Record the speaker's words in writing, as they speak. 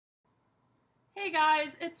Hey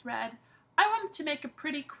guys, it's Red. I wanted to make a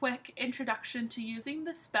pretty quick introduction to using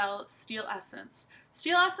the spell Steel Essence.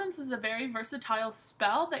 Steel Essence is a very versatile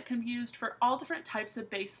spell that can be used for all different types of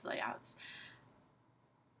base layouts.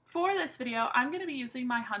 For this video, I'm going to be using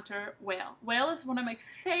my hunter, Whale. Whale is one of my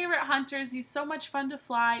favorite hunters. He's so much fun to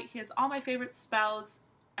fly. He has all my favorite spells,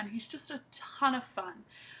 and he's just a ton of fun.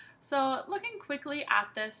 So looking quickly at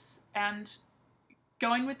this and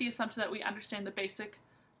going with the assumption that we understand the basic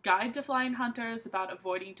guide to flying hunters about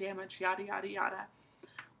avoiding damage, yada yada yada,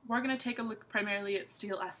 we're going to take a look primarily at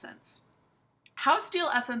Steel Essence. How Steel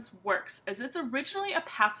Essence works is it's originally a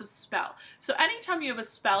passive spell. So anytime you have a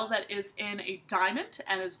spell that is in a diamond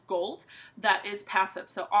and is gold, that is passive.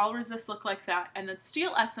 So all resists look like that. And then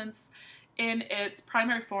Steel Essence in its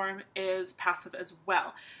primary form is passive as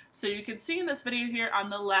well. So you can see in this video here on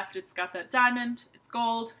the left, it's got that diamond, it's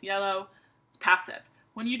gold, yellow, it's passive.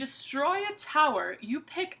 When you destroy a tower, you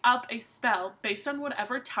pick up a spell based on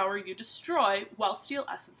whatever tower you destroy while Steel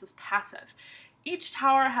Essence is passive. Each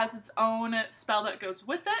tower has its own spell that goes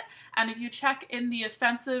with it, and if you check in the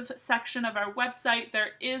offensive section of our website, there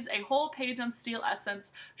is a whole page on Steel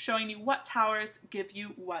Essence showing you what towers give you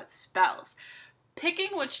what spells. Picking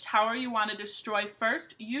which tower you want to destroy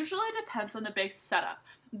first usually depends on the base setup.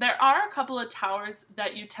 There are a couple of towers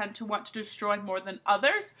that you tend to want to destroy more than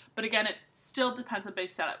others, but again, it still depends on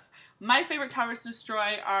base setups. My favorite towers to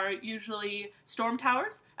destroy are usually Storm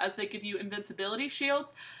Towers, as they give you invincibility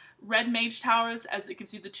shields, Red Mage Towers, as it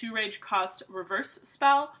gives you the 2 rage cost reverse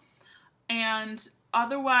spell, and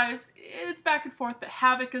otherwise, it's back and forth, but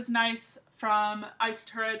Havoc is nice from ice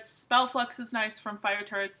turrets, Spellflux is nice from fire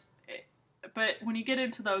turrets, but when you get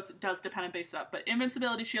into those, it does depend on base setup. But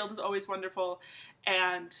Invincibility Shield is always wonderful,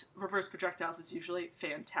 and Reverse Projectiles is usually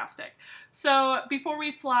fantastic. So before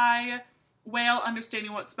we fly Whale,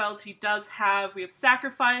 understanding what spells he does have, we have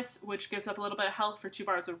Sacrifice, which gives up a little bit of health for 2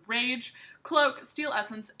 bars of rage, Cloak, Steel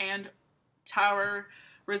Essence, and Tower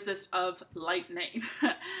Resist of Lightning.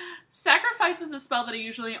 Sacrifice is a spell that I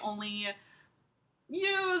usually only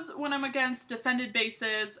use when I'm against defended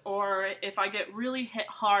bases or if I get really hit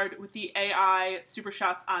hard with the AI super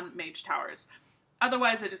shots on mage towers.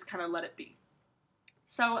 Otherwise, I just kind of let it be.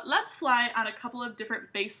 So let's fly on a couple of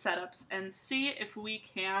different base setups and see if we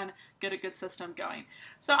can get a good system going.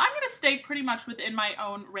 So I'm going to stay pretty much within my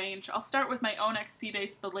own range. I'll start with my own XP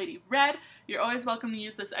base, the Lady Red. You're always welcome to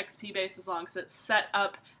use this XP base as long as it's set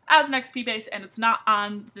up as an XP base and it's not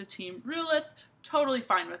on the Team Rulith. Totally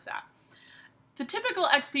fine with that. The typical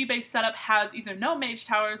XP base setup has either no mage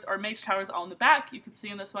towers or mage towers all in the back. You can see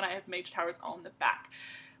in this one I have mage towers all in the back.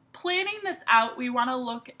 Planning this out, we want to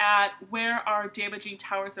look at where our damaging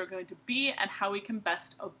towers are going to be and how we can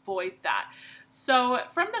best avoid that. So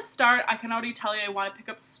from the start, I can already tell you I want to pick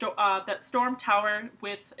up that Storm Tower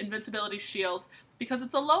with Invincibility Shield because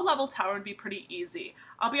it's a low-level tower and be pretty easy.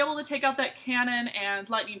 I'll be able to take out that cannon and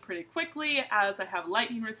lightning pretty quickly as I have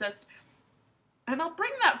lightning resist. And I'll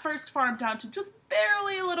bring that first farm down to just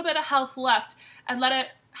barely a little bit of health left and let it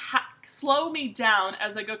slow me down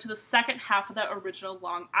as I go to the second half of that original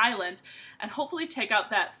Long Island and hopefully take out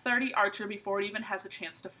that 30 archer before it even has a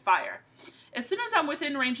chance to fire. As soon as I'm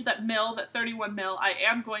within range of that mill, that 31 mill, I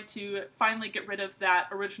am going to finally get rid of that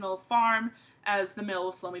original farm as the mill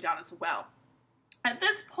will slow me down as well. At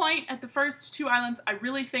this point, at the first 2 islands, I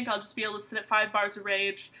really think I'll just be able to sit at 5 bars of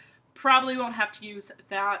rage. Probably won't have to use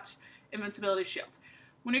that Invincibility Shield.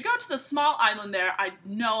 When you go to the small island there, I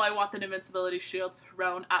know I want that Invincibility Shield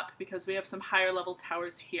thrown up because we have some higher level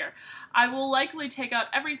towers here. I will likely take out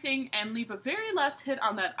everything and leave a very last hit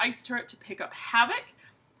on that ice turret to pick up Havoc,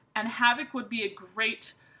 and Havoc would be a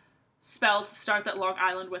great spell to start that Long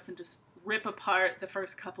Island with and just rip apart the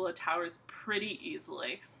first couple of towers pretty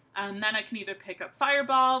easily. And then I can either pick up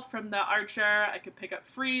Fireball from the Archer, I could pick up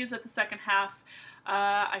Freeze at the second half,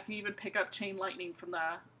 I can even pick up Chain Lightning from the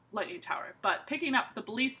Lightning Tower, but picking up the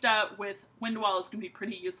Ballista with Windwall is going to be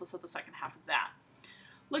pretty useless at the second half of that.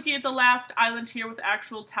 Looking at the last island here with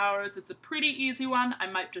actual towers, it's a pretty easy one. I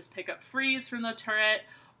might just pick up Freeze from the turret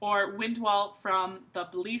or Windwall from the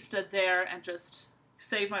Ballista there and just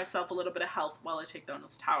save myself a little bit of health while I take down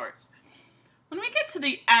those towers. When we get to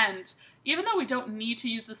the end, even though we don't need to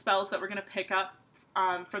use the spells that we're going to pick up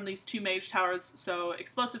from these 2 mage towers, so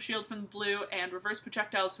Explosive Shield from the blue and Reverse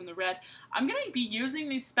Projectiles from the red, I'm going to be using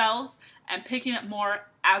these spells and picking up more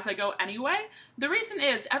as I go anyway. The reason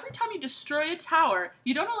is, every time you destroy a tower,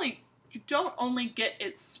 you don't only get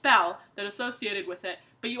its spell that associated with it,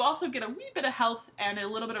 but you also get a wee bit of health and a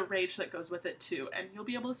little bit of rage that goes with it too, and you'll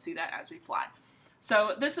be able to see that as we fly.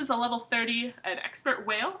 So this is a level 30, an Expert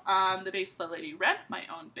Whale on the base of the Lady Red, my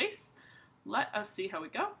own base. let us see how we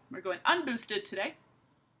go. We're going unboosted today.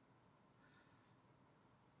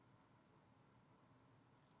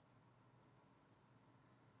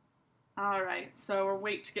 All right, so we're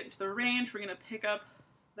waiting to get into the range. We're gonna pick up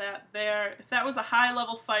that there. If that was a high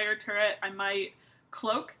level fire turret, I might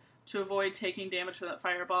cloak to avoid taking damage from that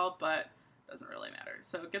fireball, but it doesn't really matter.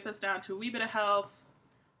 So get this down to a wee bit of health.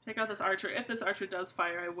 Take out this archer. If this archer does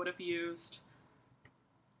fire, I would have used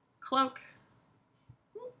cloak.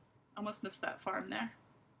 Almost missed that farm there.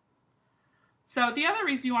 So the other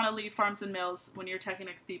reason you want to leave farms and mills when you're attacking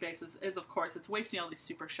XP bases is, of course, it's wasting all these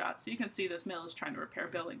super shots. So you can see this mill is trying to repair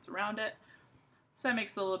buildings around it. So that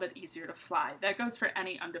makes it a little bit easier to fly. That goes for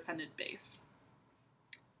any undefended base.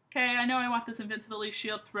 Okay, I know I want this invincibility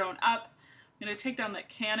shield thrown up. I'm going to take down that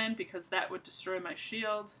cannon because that would destroy my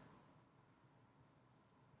shield.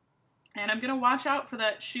 And I'm going to watch out for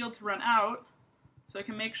that shield to run out so I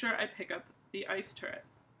can make sure I pick up the ice turret.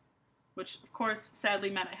 Which, of course, sadly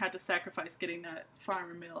meant I had to sacrifice getting that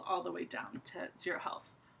farmer mill all the way down to 0 health.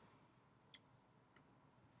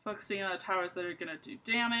 Focusing on the towers that are going to do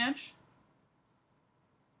damage.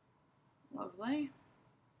 Lovely.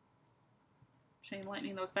 Chain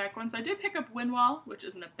lightning those back ones. I did pick up Windwall, which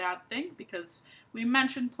isn't a bad thing, because we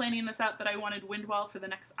mentioned planning this out that I wanted Windwall for the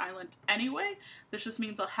next island anyway. This just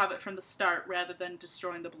means I'll have it from the start rather than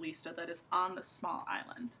destroying the ballista that is on the small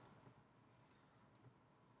island.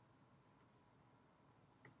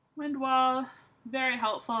 Windwall, very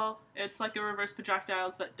helpful. It's like a reverse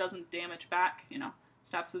projectiles that doesn't damage back, you know,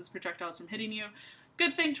 stops those projectiles from hitting you.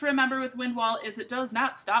 Good thing to remember with Windwall is it does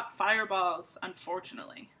not stop fireballs,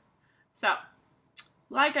 unfortunately. So,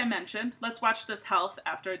 like I mentioned, let's watch this health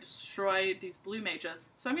after I destroy these blue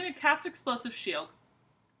mages. So I'm going to cast Explosive Shield,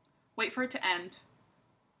 wait for it to end,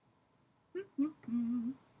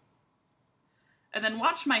 and then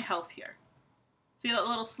watch my health here. See that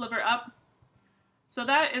little sliver up? So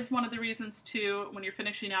that is one of the reasons, too, when you're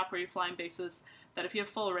finishing up or you're flying bases, that if you have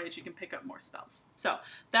full rage, you can pick up more spells. So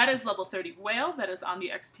that is level 30 Whale. That is on the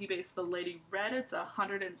XP base, the Lady Red. It's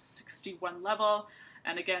 161 level.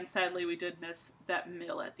 And again, sadly, we did miss that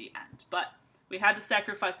mill at the end. But we had to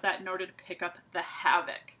sacrifice that in order to pick up the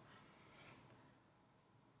Havoc.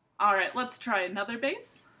 All right, let's try another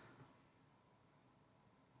base.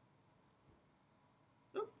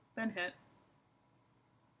 Oop, been hit.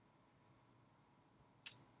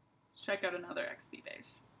 Check out another XP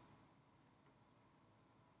base.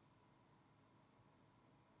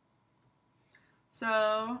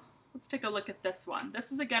 So let's take a look at this one.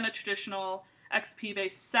 This is again a traditional XP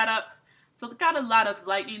base setup. So it's got a lot of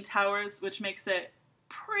lightning towers, which makes it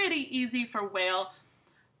pretty easy for Whale,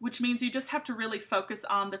 which means you just have to really focus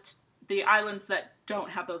on the islands that don't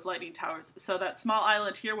have those lightning towers. So that small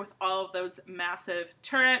island here with all of those massive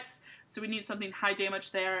turrets. So we need something high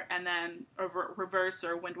damage there, and then a reverse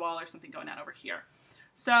or wind wall or something going on over here.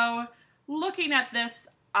 So looking at this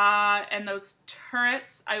and those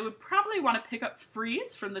turrets, I would probably want to pick up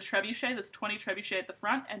Freeze from the Trebuchet, this 20 Trebuchet at the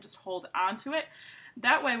front, and just hold on to it.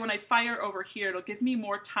 That way when I fire over here, it'll give me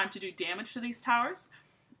more time to do damage to these towers.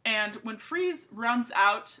 And when Freeze runs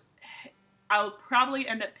out, I'll probably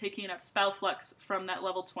end up picking up Spellflux from that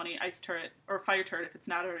level 20 ice turret, or fire turret if it's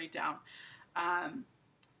not already down.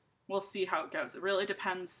 We'll see how it goes. It really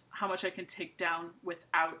depends how much I can take down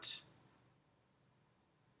without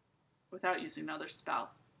using another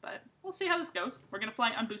spell. But we'll see how this goes. We're going to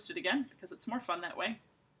fly unboosted again, because it's more fun that way.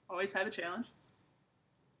 Always have a challenge.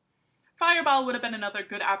 Fireball would have been another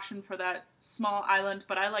good option for that small island,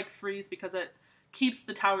 but I like Freeze because it keeps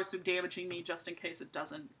the towers from damaging me just in case it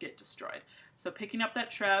doesn't get destroyed. So picking up that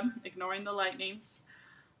Treb, ignoring the lightnings.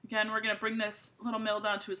 Again, we're going to bring this little mill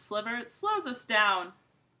down to a sliver. It slows us down,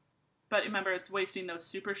 but remember, it's wasting those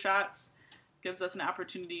super shots. Gives us an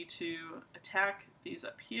opportunity to attack these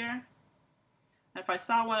up here. And if I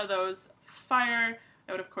saw one of those fire,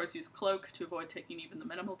 I would of course use Cloak to avoid taking even the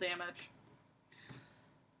minimal damage.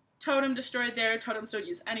 Totem destroyed there. Totems don't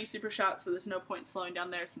use any super shots, so there's no point slowing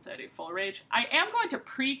down there since I do full rage. I am going to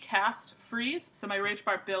pre-cast Freeze, so my rage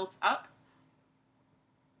bar builds up.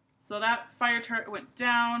 So that fire turret went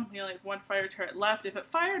down. We only have one fire turret left. If it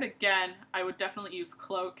fired again, I would definitely use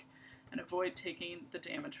Cloak and avoid taking the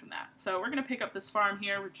damage from that. So we're going to pick up this farm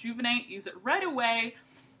here, Rejuvenate, use it right away,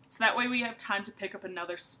 so that way we have time to pick up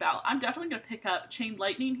another spell. I'm definitely going to pick up Chain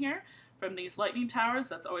Lightning here from these lightning towers.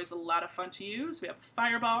 That's always a lot of fun to use. We have a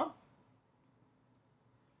Fireball.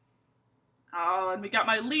 Oh, and we got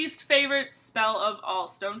my least favorite spell of all,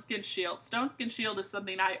 Stoneskin Shield. Stoneskin Shield is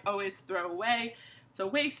something I always throw away. It's a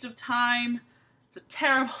waste of time. It's a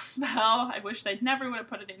terrible spell. I wish they never would have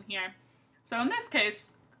put it in here. So in this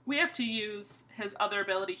case, we have to use his other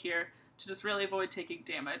ability here to just really avoid taking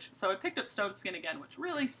damage. So I picked up Stone Skin again, which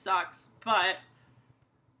really sucks, but,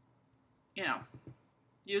 you know,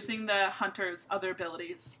 using the Hunter's other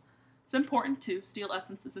abilities is important too. Steel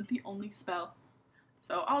Essence isn't the only spell.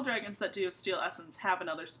 So all dragons that do Steel Essence have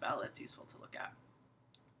another spell that's useful to look at.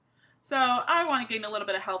 So I want to gain a little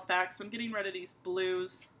bit of health back, so I'm getting rid of these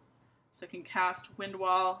blues so I can cast Wind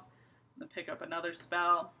Wall and then pick up another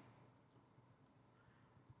spell.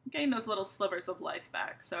 Gain those little slivers of life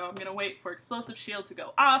back. So I'm going to wait for Explosive Shield to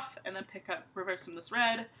go off and then pick up Reverse from this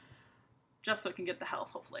red just so I can get the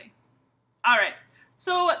health, hopefully. Alright,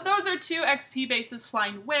 so those are 2 XP bases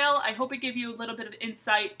Flying Whale. I hope it gave you a little bit of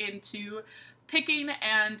insight into picking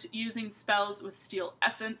and using spells with Steel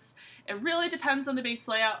Essence. It really depends on the base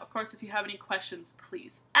layout. Of course, if you have any questions,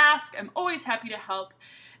 please ask. I'm always happy to help,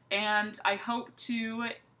 and I hope to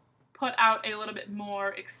put out a little bit more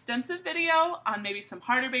extensive video on maybe some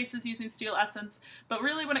harder bases using Steel Essence, but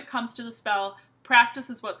really when it comes to the spell, practice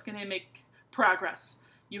is what's going to make progress.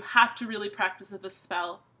 You have to really practice with this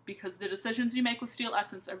spell because the decisions you make with Steel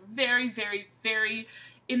Essence are very, very, very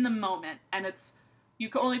in the moment, and you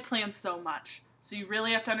can only plan so much. So you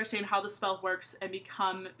really have to understand how the spell works and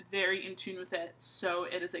become very in tune with it, so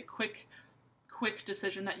it is a quick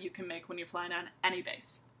decision that you can make when you're flying on any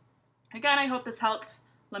base. Again, I hope this helped.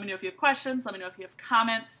 Let me know if you have questions, let me know if you have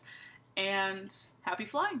comments, and happy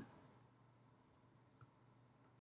flying!